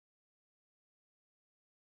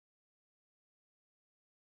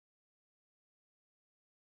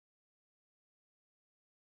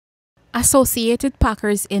Associated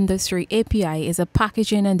Packers Industry API is a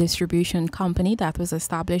packaging and distribution company that was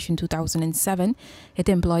established in 2007. It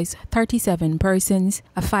employs 37 persons.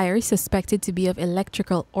 A fire suspected to be of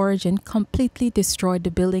electrical origin completely destroyed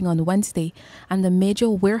the building on Wednesday and the major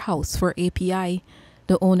warehouse for API.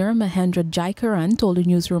 The owner, Mahendra Jaikaran, told the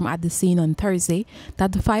newsroom at the scene on Thursday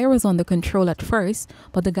that the fire was under control at first,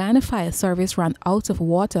 but the Guyana Fire Service ran out of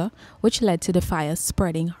water, which led to the fire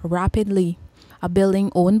spreading rapidly. A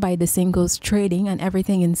building owned by the Sinco's trading and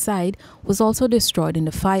everything inside was also destroyed in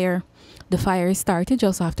the fire. The fire started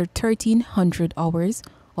just after 1300 hours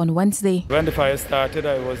on Wednesday. When the fire started,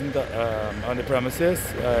 I wasn't on the premises.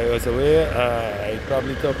 I was away. I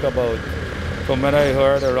probably took about, from when I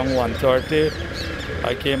heard, around 1:30.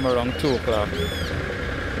 I came around 2 o'clock.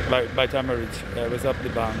 By the time I reached, I was up the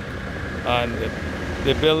bank. And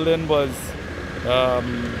the building was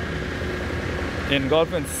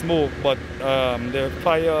engulfed in smoke, but the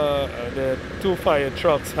two fire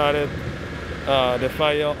trucks had the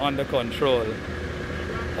fire under control.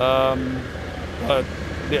 But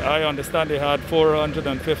I understand they had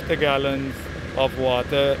 450 gallons of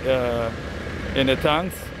water in the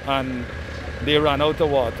tanks, and they ran out of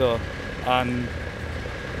water, and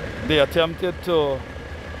they attempted to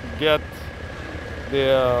get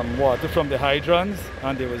the water from the hydrants,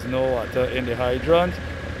 and there was no water in the hydrants,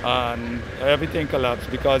 and everything collapsed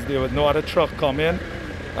because there was no other truck coming,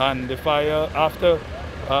 and the fire, after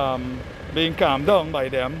being calmed down by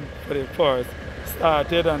them for the first,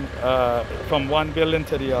 started and from one building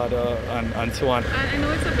to the other, and so on. I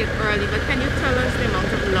know it's a bit early, but can you tell us the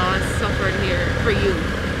amount of loss suffered here for you?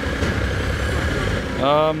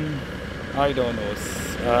 I don't know.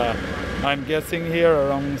 I'm guessing here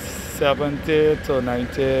around 70 to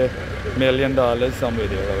 90 million dollars, somewhere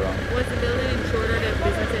there around. Was the building insured or the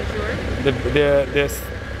business insured? The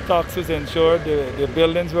stocks was insured. The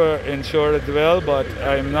buildings were insured as well, but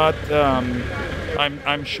I'm not.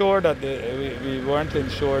 I'm sure that we weren't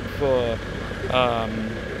insured for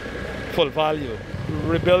full value.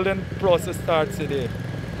 Rebuilding process starts today.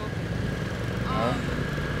 Okay.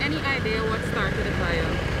 Any idea what started the fire?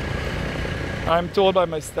 I'm told by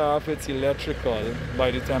my staff it's electrical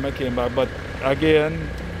by the time I came back, but again,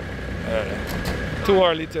 too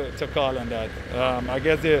early to call on that. I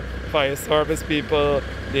guess the fire service people,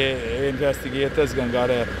 the investigators,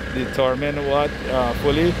 gotta determine what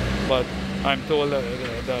fully, but I'm told that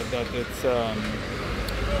it's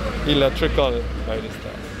electrical by this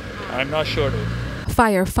time. I'm not sure though.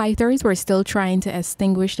 Firefighters were still trying to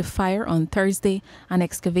extinguish the fire on Thursday. An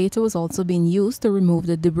excavator was also being used to remove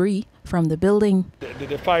the debris from the building.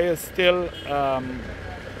 The fire is still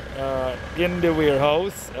in the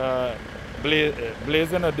warehouse,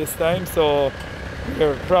 blazing at this time, so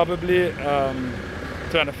we're probably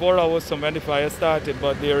 24 hours from when the fire started,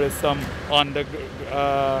 but there is some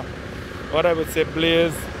what I would say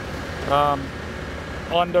blaze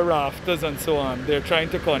on the rafters and so on. They're trying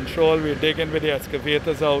to control. We're digging with the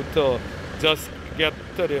excavators out to just get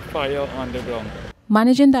to the fire on the ground.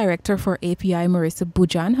 Managing Director for API, Marissa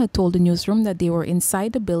Bujan, had told the newsroom that they were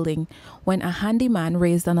inside the building when a handyman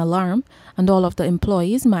raised an alarm, and all of the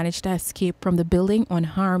employees managed to escape from the building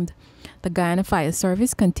unharmed. The Guyana Fire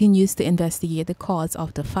Service continues to investigate the cause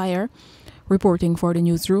of the fire. Reporting for the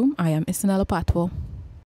newsroom, I am Isanella Patwo.